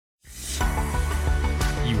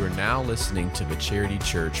You are now listening to the Charity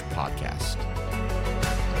Church podcast.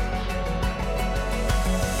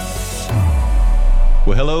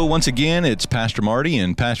 Well, hello once again. It's Pastor Marty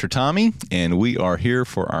and Pastor Tommy, and we are here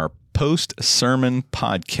for our post-sermon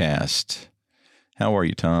podcast. How are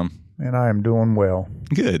you, Tom? And I am doing well.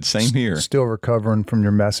 Good. Same here. Still recovering from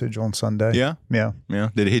your message on Sunday. Yeah? Yeah. Yeah.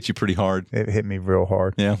 Did it hit you pretty hard? It hit me real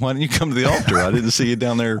hard. Yeah. Why didn't you come to the altar? I didn't see you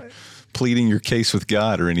down there pleading your case with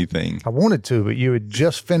God or anything. I wanted to, but you had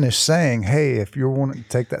just finished saying, hey, if you're wanting to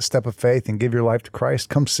take that step of faith and give your life to Christ,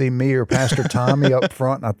 come see me or Pastor Tommy up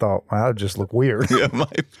front. And I thought, wow, that just look weird. Yeah,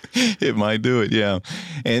 it might do it, yeah.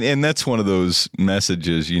 And that's one of those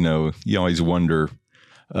messages, you know, you always wonder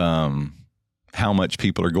how much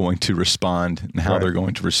people are going to respond and how they're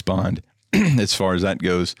going to respond as far as that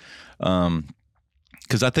goes.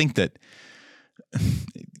 Because I think that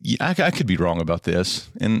I could be wrong about this,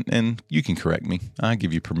 and you can correct me. I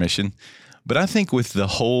give you permission. But I think with the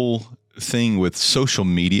whole thing with social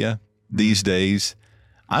media these days,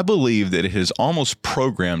 I believe that it has almost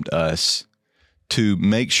programmed us to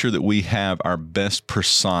make sure that we have our best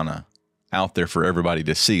persona out there for everybody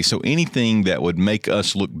to see. So anything that would make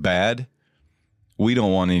us look bad, we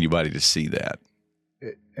don't want anybody to see that.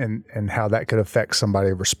 And how that could affect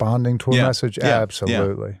somebody responding to a message?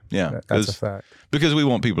 Absolutely. Yeah. That's a fact. Because we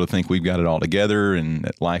want people to think we've got it all together and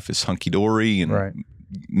that life is hunky-dory and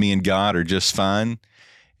me and God are just fine,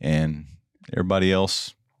 and everybody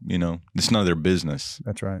else, you know, it's none of their business.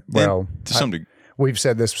 That's right. Well, to some degree, we've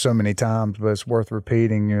said this so many times, but it's worth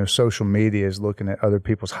repeating. You know, social media is looking at other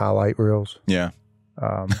people's highlight reels. Yeah.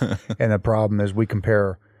 And the problem is we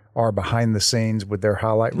compare our behind the scenes with their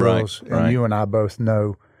highlight reels. And you and I both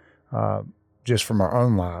know just from our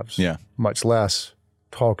own lives, much less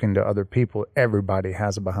talking to other people, everybody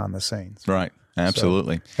has a behind the scenes. Right.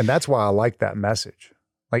 Absolutely. So, and that's why I like that message.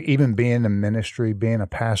 Like even being in ministry, being a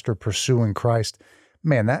pastor, pursuing Christ,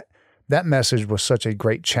 man, that message was such a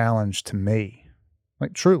great challenge to me.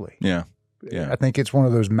 Like truly. Yeah. Yeah. I think it's one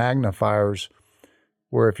of those magnifiers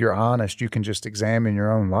where if you're honest, you can just examine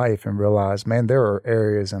your own life and realize, man, there are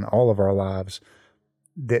areas in all of our lives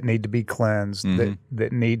that need to be cleansed,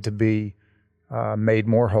 that need to be made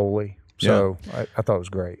more holy. So I thought it was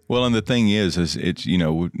great. Well, and the thing is it's, you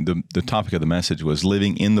know, the topic of the message was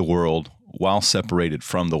living in the world while separated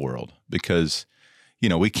from the world, because, you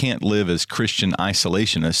know, we can't live as Christian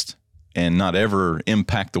isolationists and not ever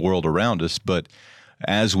impact the world around us. But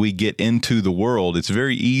as we get into the world, it's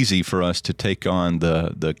very easy for us to take on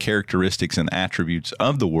the characteristics and attributes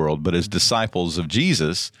of the world. But as disciples of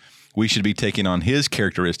Jesus, we should be taking on his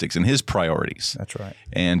characteristics and his priorities. That's right.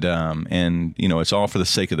 And you know, it's all for the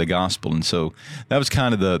sake of the gospel. And so that was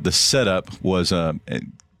kind of the setup was,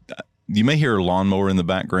 you may hear a lawnmower in the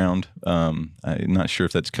background. I'm not sure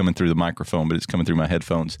if that's coming through the microphone, but it's coming through my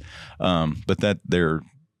headphones. But that they're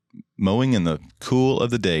mowing in the cool of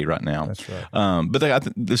the day right now. That's right. But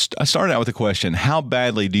I started out with a question: how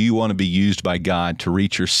badly do you want to be used by God to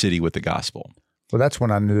reach your city with the gospel? Well, that's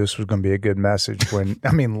when I knew this was going to be a good message. When,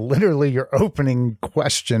 I mean, literally your opening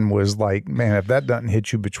question was like, man, if that doesn't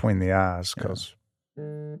hit you between the eyes, because.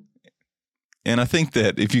 And I think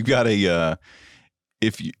that if you've got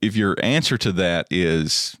if your answer to that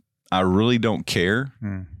is, I really don't care.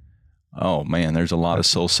 Oh man, there's a lot of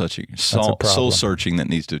soul searching that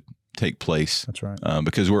needs to take place. That's right.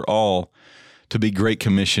 Because we're all to be Great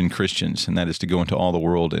Commission Christians, and that is to go into all the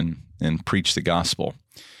world and preach the gospel.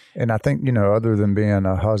 And I think, you know, other than being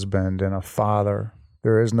a husband and a father,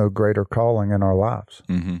 there is no greater calling in our lives.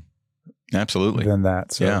 Mm-hmm. Absolutely. Than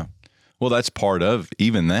that. So. Yeah. Well, that's part of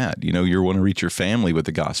even that. You know, you want to reach your family with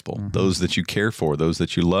the gospel, those that you care for, those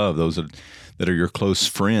that you love, those that are your close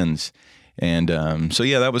friends. And so,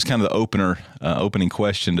 yeah, that was kind of the opening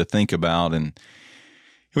question to think about. And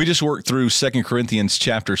we just worked through 2 Corinthians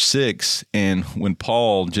chapter 6, and when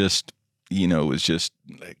Paul just, you know, was just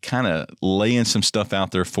kind of laying some stuff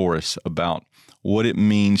out there for us about what it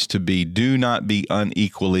means to do not be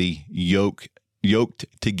unequally yoked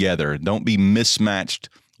together. Don't be mismatched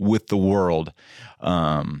with the world,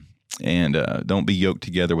 and don't be yoked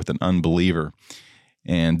together with an unbeliever.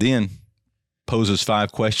 And then poses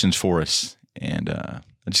 5 questions for us, and I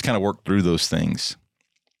just kind of worked through those things.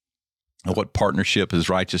 What partnership is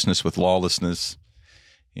righteousness with lawlessness?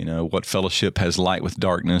 You know, what fellowship has light with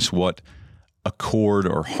darkness? What accord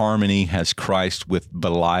or harmony has Christ with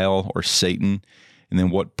Belial or Satan? And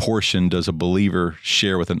then what portion does a believer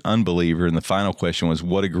share with an unbeliever? And the final question was,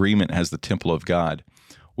 what agreement has the temple of God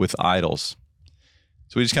with idols?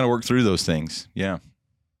 So we just kind of worked through those things. Yeah.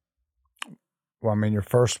 Well, I mean, your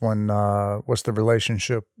first one, what's the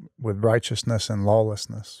relationship with righteousness and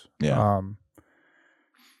lawlessness? Yeah.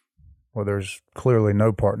 well, there's clearly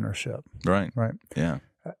no partnership. Right. Right. Yeah.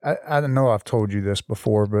 I don't know I've told you this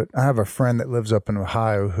before, but I have a friend that lives up in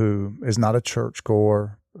Ohio who is not a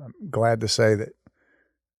churchgoer. I'm glad to say that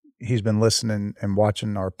he's been listening and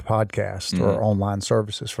watching our podcast or online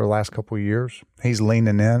services for the last couple of years. He's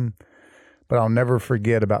leaning in, but I'll never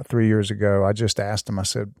forget about 3 years ago, I just asked him, I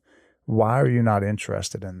said, why are you not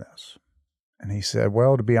interested in this? And he said,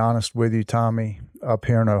 well, to be honest with you, Tommy, up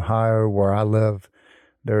here in Ohio where I live,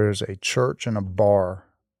 there's a church and a bar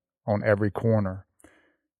on every corner.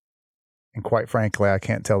 And quite frankly, I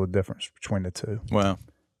can't tell the difference between the two. Wow.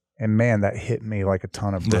 And man, that hit me like a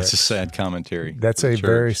ton of bricks. That's a sad commentary. That's a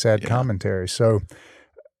very sad commentary. So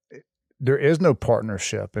there is no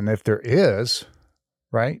partnership. And if there is,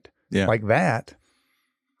 right, like that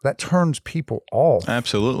turns people off.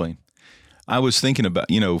 Absolutely. I was thinking about,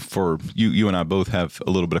 for you and I both have a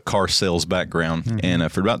little bit of car sales background. And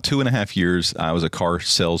for about 2.5 years, I was a car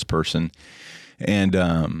salesperson. And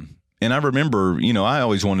I remember, I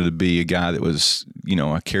always wanted to be a guy that was,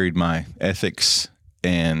 I carried my ethics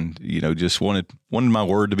and, just wanted my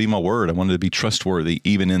word to be my word. I wanted to be trustworthy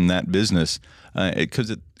even in that business because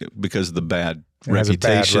of the bad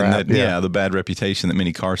reputation the bad reputation that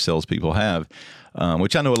many car salespeople have,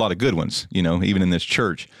 which I know a lot of good ones, even in this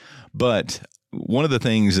church. But one of the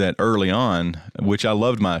things that early on, which I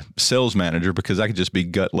loved my sales manager because I could just be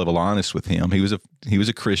gut level honest with him. He was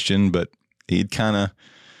a Christian, but he'd kind of,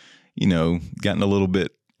 gotten a little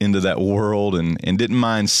bit into that world and didn't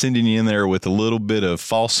mind sending you in there with a little bit of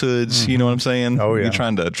falsehoods. You know what I'm saying? Oh yeah. You're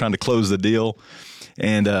trying to close the deal.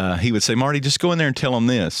 And he would say, Marty, just go in there and tell them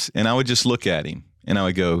this. And I would just look at him and I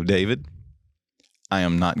would go, David, I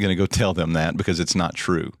am not going to go tell them that because it's not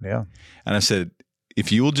true. Yeah. And I said, if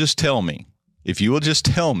you will just tell me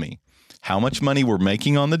how much money we're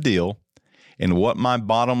making on the deal and what my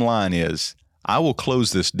bottom line is, I will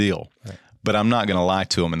close this deal. Right. But I'm not going to lie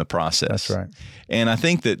to them in the process. That's right. And I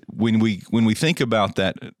think that when we think about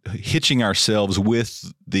that, hitching ourselves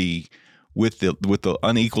with the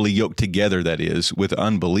unequally yoked together, that is, with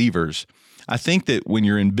unbelievers, I think that when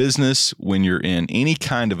you're in business, when you're in any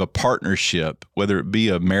kind of a partnership, whether it be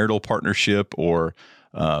a marital partnership or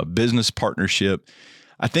a business partnership,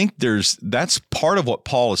 I think that's part of what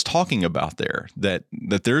Paul is talking about there, that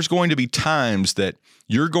there's going to be times that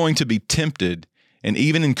you're going to be tempted and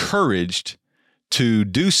even encouraged to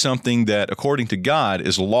do something that, according to God,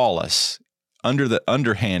 is lawless,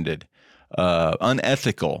 underhanded,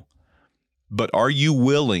 unethical. But are you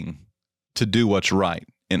willing to do what's right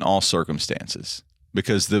in all circumstances?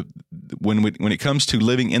 Because when it comes to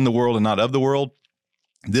living in the world and not of the world,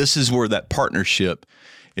 this is where that partnership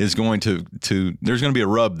is going to there's going to be a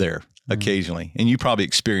rub there occasionally. And you probably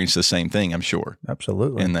experience the same thing, I'm sure.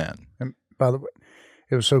 Absolutely. In that. And by the way,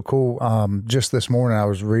 it was so cool. Just this morning, I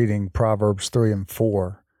was reading Proverbs 3 and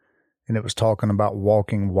 4, and it was talking about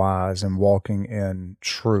walking wise and walking in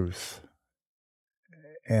truth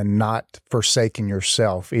and not forsaking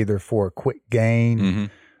yourself either for a quick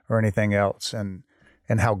gain or anything else, and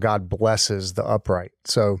how God blesses the upright.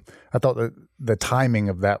 So I thought that the timing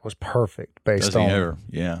of that was perfect based on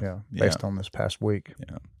this past week.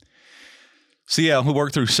 Yeah. So we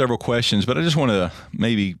worked through several questions, but I just want to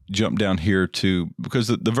maybe jump down here to, because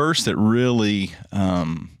the verse that really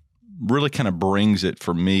kind of brings it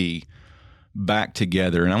for me back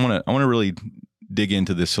together, and I want to really dig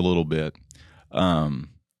into this a little bit,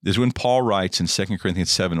 is when Paul writes in 2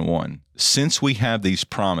 Corinthians 7:1, since we have these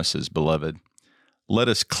promises, beloved, let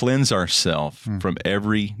us cleanse ourselves from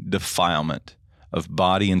every defilement of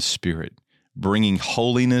body and spirit, bringing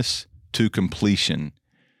holiness to completion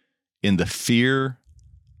in the fear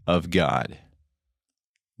of God.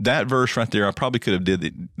 That verse right there, I probably could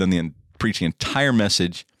have preached the entire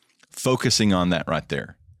message focusing on that right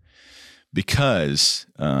there. Because,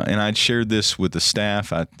 and I'd shared this with the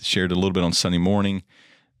staff, I shared a little bit on Sunday morning,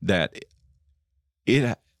 that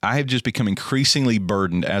I have just become increasingly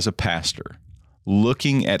burdened as a pastor,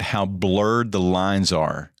 looking at how blurred the lines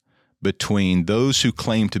are between those who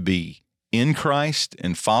claim to be in Christ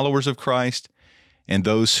and followers of Christ and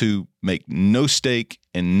those who make no stake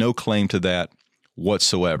and no claim to that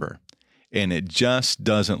whatsoever. And it just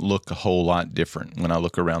doesn't look a whole lot different when I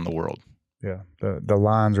look around the world. Yeah, the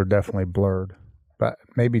lines are definitely blurred. But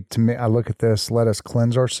maybe to me, I look at this, let us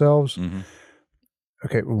cleanse ourselves.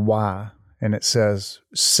 Okay, why? And it says,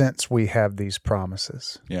 since we have these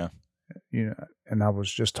promises. Yeah. And I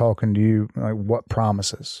was just talking to you, like, what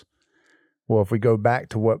promises? Well, if we go back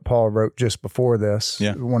to what Paul wrote just before this,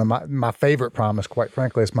 one of my favorite promise, quite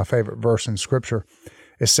frankly, it's my favorite verse in Scripture,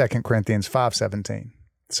 is 2 Corinthians 5:17.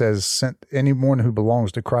 It says, anyone who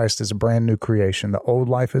belongs to Christ is a brand new creation. The old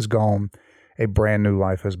life is gone. A brand new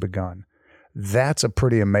life has begun. That's a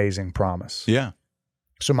pretty amazing promise. Yeah.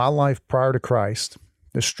 So my life prior to Christ,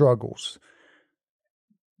 the struggles,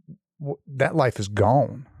 that life is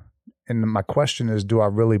gone. And my question is, do I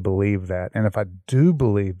really believe that? And if I do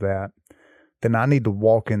believe that, then I need to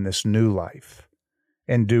walk in this new life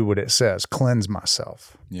and do what it says, cleanse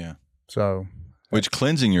myself. Yeah. So, which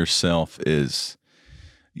cleansing yourself is,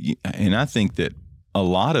 and I think that a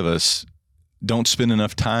lot of us don't spend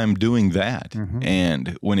enough time doing that. Mm-hmm.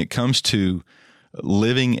 And when it comes to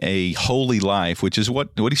living a holy life, which is what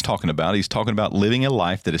he's talking about living a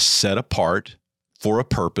life that is set apart for a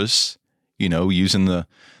purpose, using the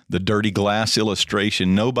dirty glass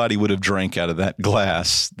illustration. Nobody would have drank out of that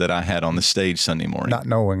glass that I had on the stage Sunday morning. Not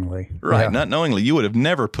knowingly. Right, Yeah. Not knowingly. You would have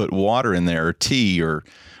never put water in there or tea or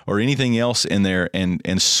anything else in there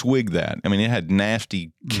and swig that. I mean, it had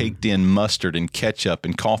nasty caked in mustard and ketchup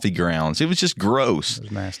and coffee grounds. It was just gross. It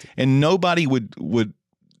was nasty. And nobody would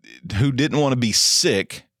who didn't want to be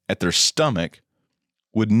sick at their stomach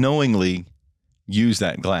would knowingly use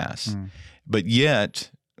that glass. But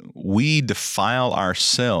yet we defile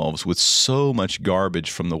ourselves with so much garbage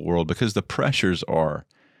from the world because the pressures are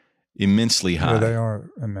immensely high. Yeah, they are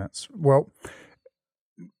immense. Well,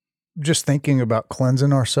 just thinking about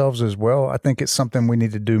cleansing ourselves as well, I think it's something we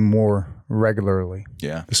need to do more regularly.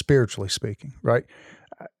 Yeah. Spiritually speaking, right?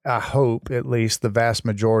 I hope at least the vast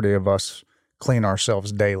majority of us clean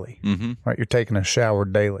ourselves daily, Mm-hmm. right? You're taking a shower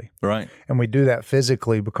daily. Right. And we do that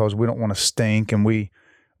physically because we don't want to stink and we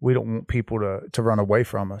don't want people to run away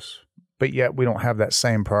from us. But yet we don't have that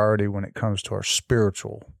same priority when it comes to our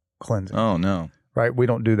spiritual cleansing. Oh, no. Right? We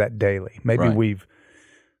don't do that daily. Maybe Right.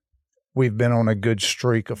 we've been on a good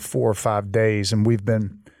streak of 4 or 5 days and we've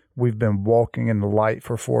been walking in the light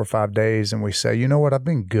for 4 or 5 days and we say, you know what, I've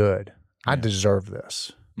been good. I deserve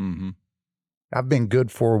this. Mm-hmm. I've been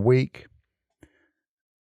good for a week.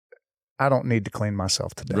 I don't need to clean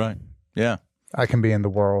myself today. Right. Yeah. I can be in the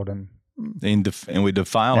world and we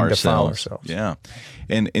defile ourselves. Yeah.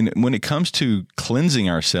 And when it comes to cleansing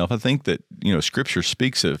ourselves, I think that, Scripture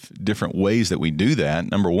speaks of different ways that we do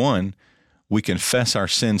that. Number one, we confess our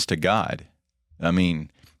sins to God. I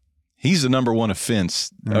mean, He's the number one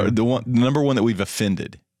offense, or the number one that we've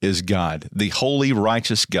offended is God, the holy,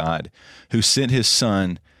 righteous God who sent His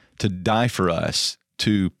Son to die for us,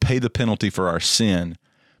 to pay the penalty for our sin,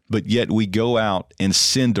 but yet we go out and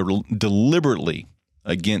sin deliberately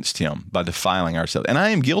against Him by defiling ourselves. And I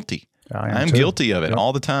am guilty. I am guilty of it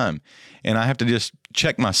all the time. And I have to just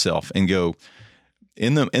check myself and go,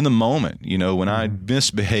 in the moment, when I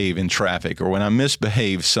misbehave in traffic or when I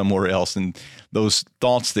misbehave somewhere else, and those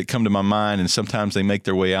thoughts that come to my mind, and sometimes they make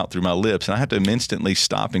their way out through my lips, and I have to instantly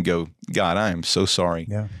stop and go, God, I am so sorry.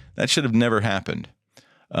 Yeah. That should have never happened.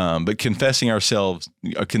 But confessing our sins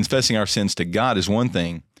to God is one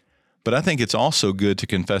thing, but I think it's also good to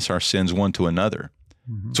confess our sins one to another.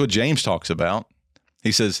 Mm-hmm. That's what James talks about.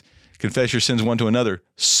 He says, confess your sins one to another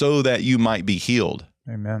so that you might be healed.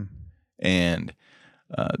 Amen. And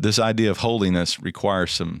this idea of holiness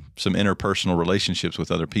requires some interpersonal relationships with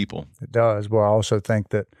other people. It does. Well, I also think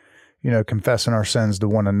that, confessing our sins to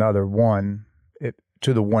one another,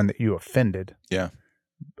 to the one that you offended. Yeah.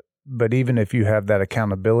 But even if you have that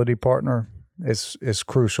accountability partner, it's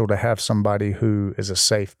crucial to have somebody who is a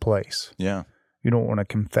safe place. Yeah. You don't want to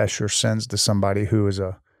confess your sins to somebody who is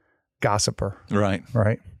a gossiper. Right.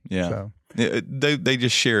 Right. Yeah. So, they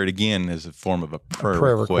just share it again as a form of a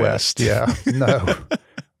prayer request. Yeah. No.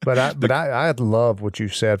 But I love what you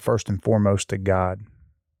said first and foremost to God.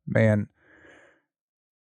 Man,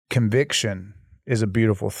 conviction is a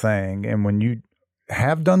beautiful thing. And when you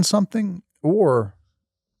have done something, or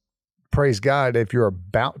praise God, if you're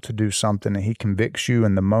about to do something and He convicts you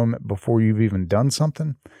in the moment before you've even done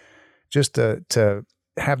something, just to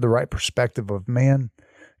have the right perspective of, man,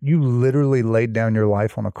 you literally laid down your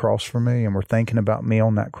life on a cross for me and were thinking about me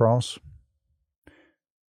on that cross.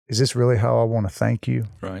 Is this really how I want to thank you?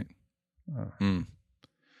 Right.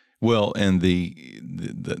 Well, and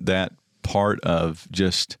that part of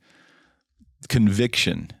just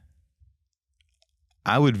conviction,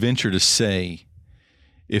 I would venture to say,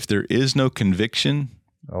 if there is no conviction,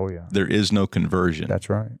 there is no conversion. That's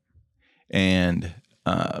right. And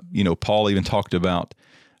Paul even talked about,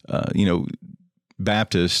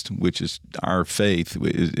 Baptist, which is our faith,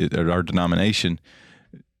 our denomination.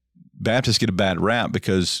 Baptists get a bad rap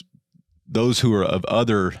because those who are of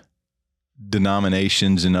other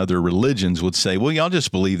denominations and other religions would say, well, y'all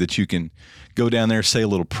just believe that you can go down there, say a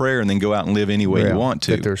little prayer, and then go out and live any way you want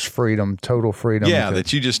to. That there's freedom, total freedom. Yeah,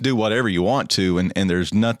 that you just do whatever you want to, and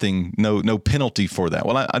there's nothing, no penalty for that.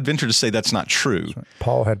 Well, I'd venture to say that's not true. Right.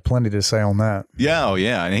 Paul had plenty to say on that. Yeah, oh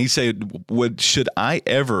yeah. And he said, should I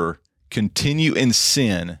ever continue in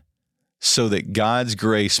sin so that God's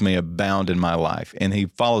grace may abound in my life? And he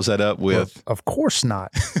follows that up with, well, of course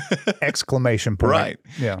not! Exclamation point. Right.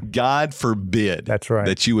 Yeah. God forbid. That's right.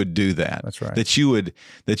 That you would do that. That's right. That you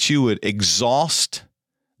would exhaust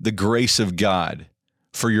the grace of God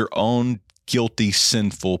for your own guilty,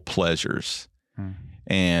 sinful pleasures.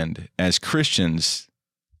 And as Christians,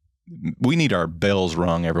 we need our bells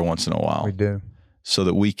rung every once in a while. We do. So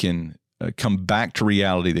that we can come back to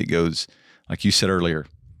reality that goes, like you said earlier,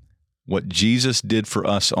 what Jesus did for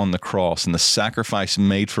us on the cross and the sacrifice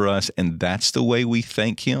made for us, and that's the way we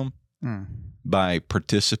thank him, by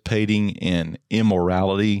participating in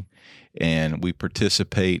immorality, and we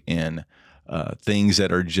participate in things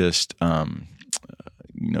that are just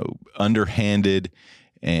underhanded,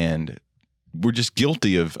 and we're just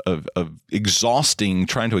guilty of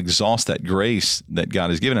trying to exhaust that grace that God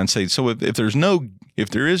has given. And say, so if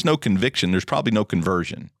there is no conviction, there's probably no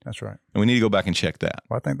conversion. That's right. And we need to go back and check that.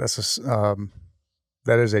 Well, I think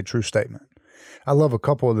that is a true statement. I love a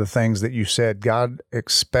couple of the things that you said. God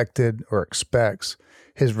expected or expects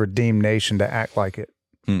his redeemed nation to act like it.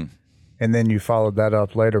 And then you followed that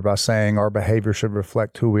up later by saying our behavior should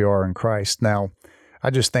reflect who we are in Christ. Now, I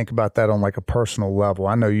just think about that on like a personal level.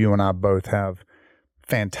 I know you and I both have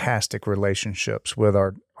fantastic relationships with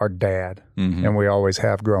our dad, and we always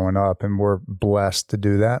have growing up, and we're blessed to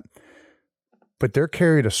do that. But they're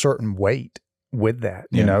carried a certain weight with that,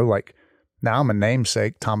 you know, like now I'm a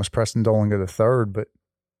namesake, Thomas Preston Dolinger III, but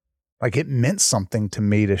like it meant something to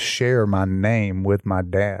me to share my name with my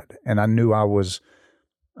dad. And I knew I was,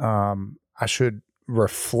 I should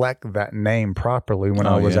reflect that name properly when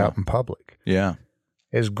I was out in public. Yeah.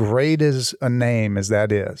 As great as a name as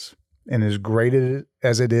that is, and as great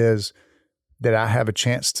as it is that I have a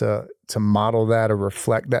chance to model that or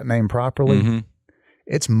reflect that name properly,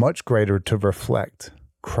 it's much greater to reflect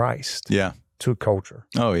Christ to culture.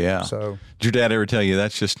 Oh, yeah. So, did your dad ever tell you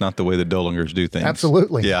that's just not the way the Dolingers do things?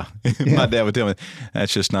 Absolutely. Yeah. My dad would tell me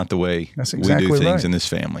that's just not the way we do things in this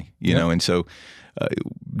family, you know, and so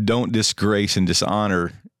don't disgrace and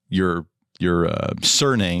dishonor your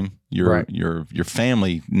surname, your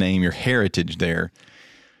family name, your heritage there.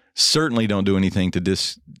 Certainly don't do anything to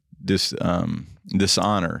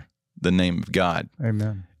dishonor the name of God.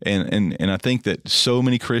 Amen. And I think that so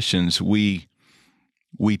many Christians, we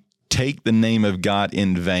take the name of God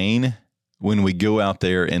in vain when we go out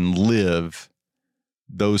there and live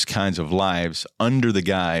those kinds of lives under the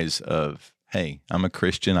guise of, hey, I'm a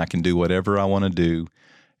Christian, I can do whatever I want to do,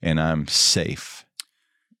 and I'm safe.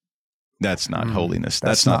 That's not holiness.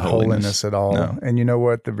 That's not holiness at all. No. And you know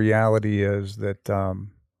what? The reality is that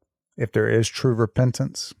if there is true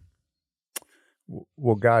repentance,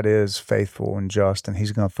 well, God is faithful and just, and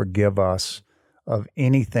he's going to forgive us of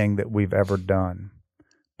anything that we've ever done.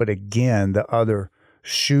 But again, the other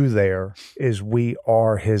shoe there is we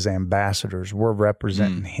are his ambassadors. We're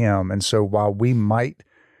representing him. And so while we might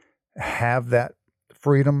have that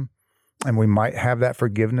freedom and we might have that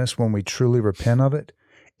forgiveness when we truly repent of it,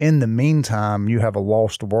 in the meantime, you have a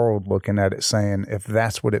lost world looking at it saying, if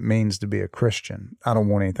that's what it means to be a Christian, I don't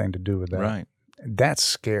want anything to do with that. Right. That's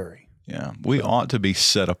scary. Yeah. We ought to be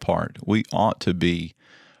set apart. We ought to be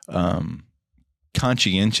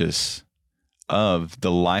conscientious of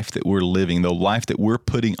the life that we're living, the life that we're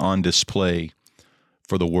putting on display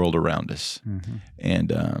for the world around us.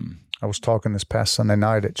 And I was talking this past Sunday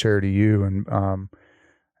night at Charity U, and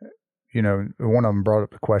you know, one of them brought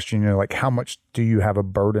up the question, you know, like, how much do you have a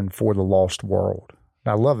burden for the lost world?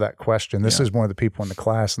 And I love that question. This is one of the people in the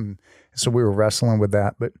class, and so we were wrestling with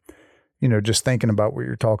that. But, you know, just thinking about what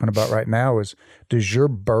you're talking about right now is, does your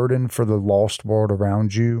burden for the lost world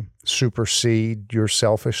around you supersede your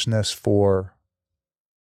selfishness for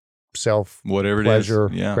pleasure,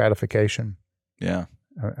 gratification? Yeah.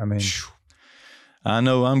 I mean, I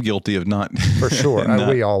know I'm guilty of not. For sure.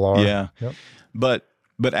 We all are. Yeah. Yep.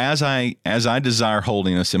 But as I desire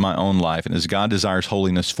holiness in my own life, and as God desires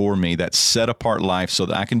holiness for me, that set apart life so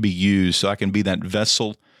that I can be used, so I can be that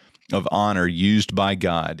vessel of honor used by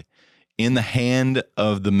God in the hand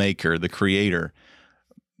of the Maker, the Creator,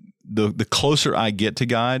 the closer I get to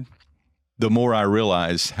God, the more I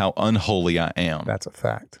realize how unholy I am. That's a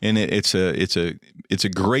fact. And it's a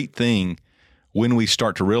great thing when we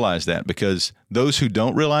start to realize that, because those who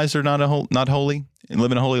don't realize they're not holy and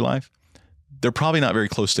living a holy life, they're probably not very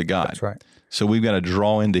close to God. That's right. So we've got to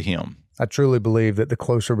draw into Him. I truly believe that the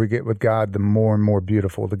closer we get with God, the more and more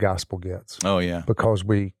beautiful the gospel gets. Oh, yeah. Because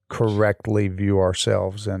we correctly view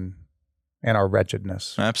ourselves and our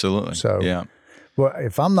wretchedness. Absolutely. So, yeah. Well,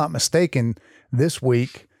 if I'm not mistaken, this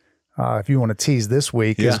week, if you want to tease this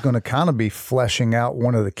week, is going to kind of be fleshing out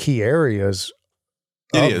one of the key areas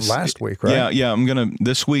of last week, right? Yeah.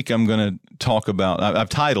 This week I'm going to talk about, I've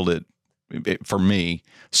titled it for me,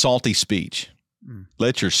 Salty Speech.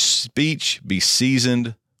 Let your speech be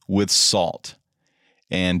seasoned with salt.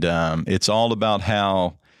 And it's all about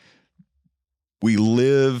how we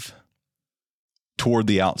live toward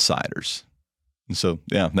the outsiders. And so,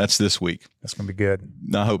 yeah, that's this week. That's going to be good.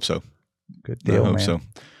 I hope so. Good deal, I hope man. so.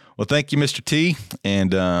 Well, thank you, Mr. T.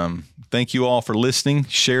 And thank you all for listening.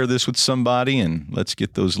 Share this with somebody, and let's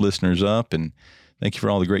get those listeners up. And thank you for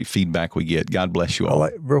all the great feedback we get. God bless you all.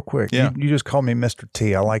 Real quick, Yeah. you just called me Mr.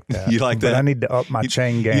 T. I like that. You like that? But I need to up my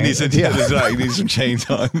chain game. You need some chains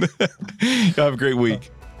on. Have a great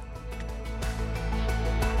week.